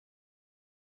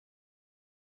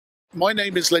My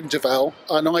name is Len Duvall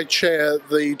and I chair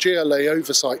the GLA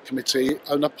Oversight Committee,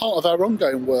 and a part of our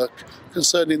ongoing work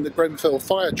concerning the Grenfell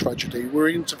fire tragedy, we're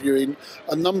interviewing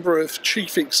a number of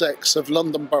chief execs of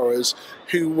London boroughs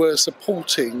who were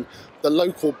supporting the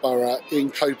local borough in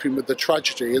coping with the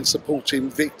tragedy and supporting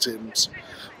victims.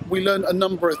 We learned a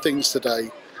number of things today.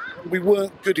 We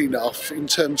weren't good enough in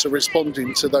terms of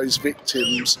responding to those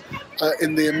victims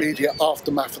in the immediate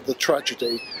aftermath of the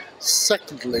tragedy.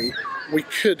 Secondly, we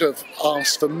could have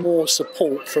asked for more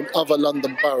support from other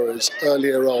London boroughs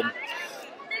earlier on.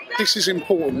 This is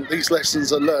important, these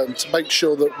lessons are learned to make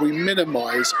sure that we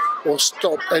minimise or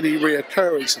stop any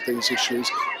reoccurrence of these issues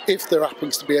if there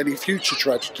happens to be any future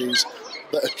tragedies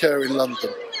that occur in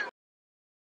London.